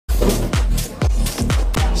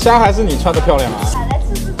虾还是你穿的漂亮啊？来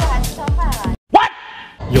吃自助还吃上饭了。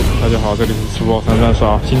哟，大家好，这里是吃不饱仨战士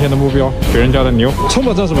啊。今天的目标，别人家的牛，冲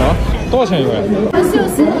吧战士们啊！多少钱一位？我是有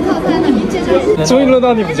食物套餐的，您介绍。终于轮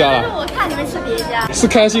到你们家了。我看你们吃别家。是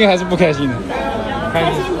开心还是不开心呢？开心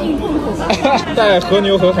并痛苦。带和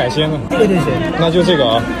牛和海鲜呢？这个就行，那就这个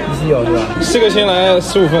啊。必须有是吧？这个先来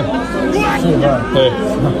15份。15份。对，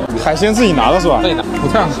海鲜自己拿的是吧？自己拿。不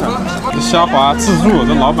太好看。虾滑自助，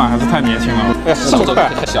这老板还是太年轻了。哎，上菜。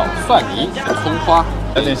小蒜泥、葱花，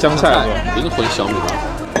来点香菜是吧？灵魂小米辣。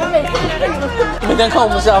每天看我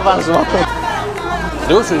们下饭是吧？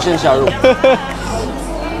流水线下肉，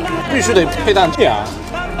必须得配蛋这样，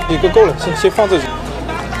一个够了，先放这里。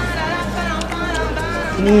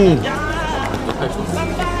嗯。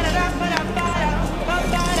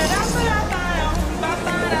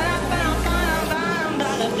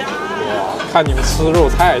看你们吃肉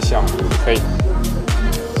太香了，可以。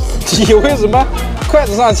你为什么筷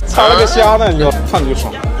子上插了个虾呢？你说看着就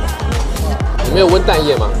爽。你没有温蛋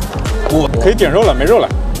液吗？我可以点肉了，没肉了。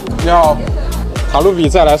要卡路比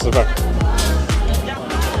再来10份。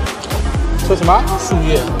这什么？树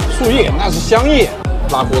叶，树叶那是香叶。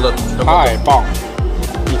拉锅的，太棒！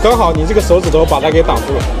你刚好你这个手指头把它给挡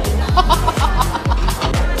住了，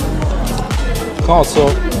很好吃哦。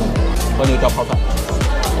和牛叫泡饭。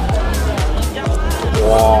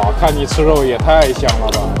哇，看你吃肉也太香了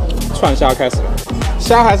吧！串虾开始了，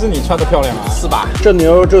虾还是你串的漂亮啊？是吧？这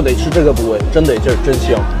牛肉就得吃这个部位，真得劲，真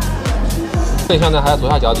香。这项呢还要左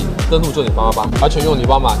下角底登录这里888，而且用礼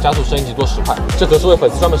包码加速升级多10块，这可是为粉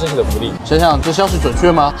丝专门申请的福利。想想这消息准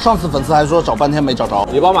确吗？上次粉丝还说找半天没找着。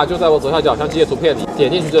礼包码就在我左下角相机页图片里，点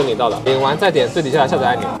进去就能领到的。领完再点最底下的下载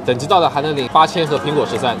按钮，等级到的还能领8000和苹果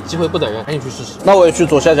13，机会不等人，赶紧去试试。那我也去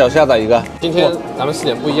左下角下载一个。今天咱们试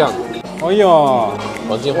点不一样的。哎呦，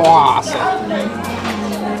黄金，哇塞！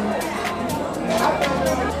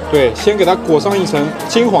对，先给它裹上一层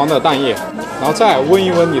金黄的蛋液，然后再温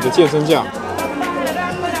一温你的健身酱，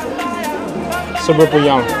是不是不一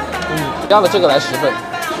样了？压了这个来10份，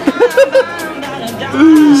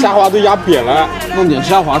虾滑都压扁了，弄点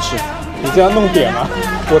虾滑吃。你这样弄扁了，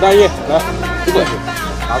裹蛋液来，就过去，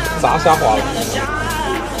炸虾滑了。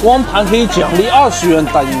光盘可以奖励20元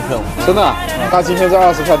大金票，真的、啊？那今天这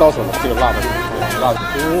20块到手了，这个辣的，辣的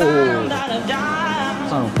哦。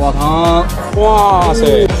滑汤，哇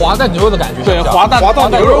塞，滑蛋牛肉的感觉，对，滑蛋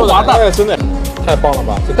牛肉滑蛋，哎，真的太棒了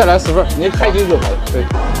吧！就再来10份，你开心就好了。对。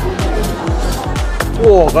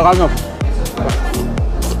哇，刚刚那，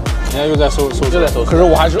人家又在收，可是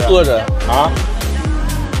我还是饿着啊。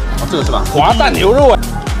哦，这个是吧？滑蛋牛肉，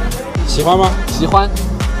喜欢吗？喜欢。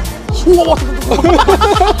哇，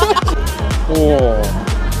哇，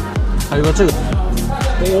还有个这个，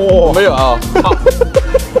哇，没有啊。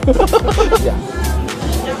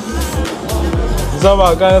你知道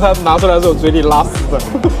吗？刚才他拿出来的时候，嘴里拉丝的。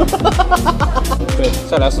对，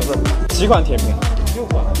再来10份，几款甜品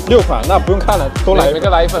？6款，那不用看了，都来，每个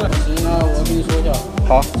来1份。行，那我跟你说一下，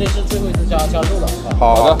好，这是最后一次加肉了，是吧？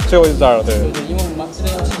好的，最后一次加热，对。对，因为我们这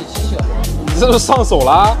边要清理机器了。你这是上手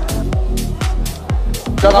啦？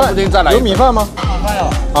加汤不定再来。有米饭吗？米饭呀？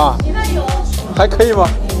啊，米饭有，还可以吗？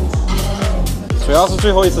主要是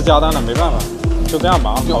最后一次加单了，没办法，就这样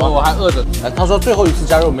吧，就好吧。我还饿着。哎，他说最后一次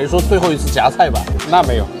加肉，没说最后一次夹菜吧？那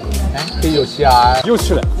没有，哎，可以有虾。又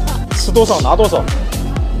去了，吃多少拿多少。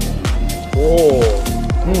哦，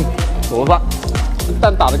做饭，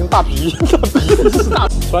蛋打的跟大皮，大皮是大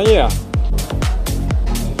专业啊。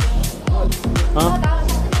啊，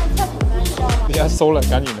人家收了，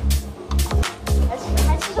赶紧的。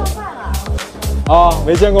还吃上饭了。啊，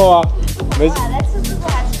没见过吗？没来吃自助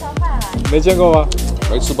还吃上饭了。没见过吗？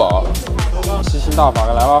没吃饱。吸鑫大法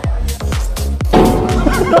来了。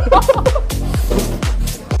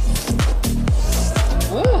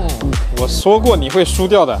我说过你会输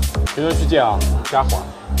掉的，评论区见啊，虾滑。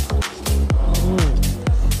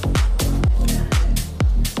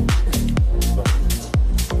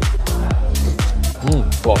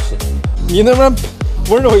不好吃。你能不能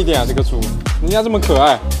温柔一点啊？这个猪，人家这么可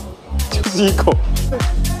爱，就是一口。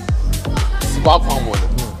丝瓜狂魔的。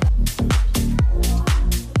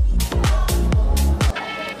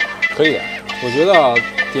可以的，我觉得啊，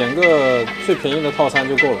点个最便宜的套餐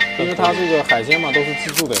就够了，因为它这个海鲜嘛都是自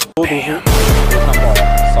助的，多读书，多看报，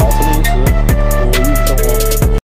少吃零食。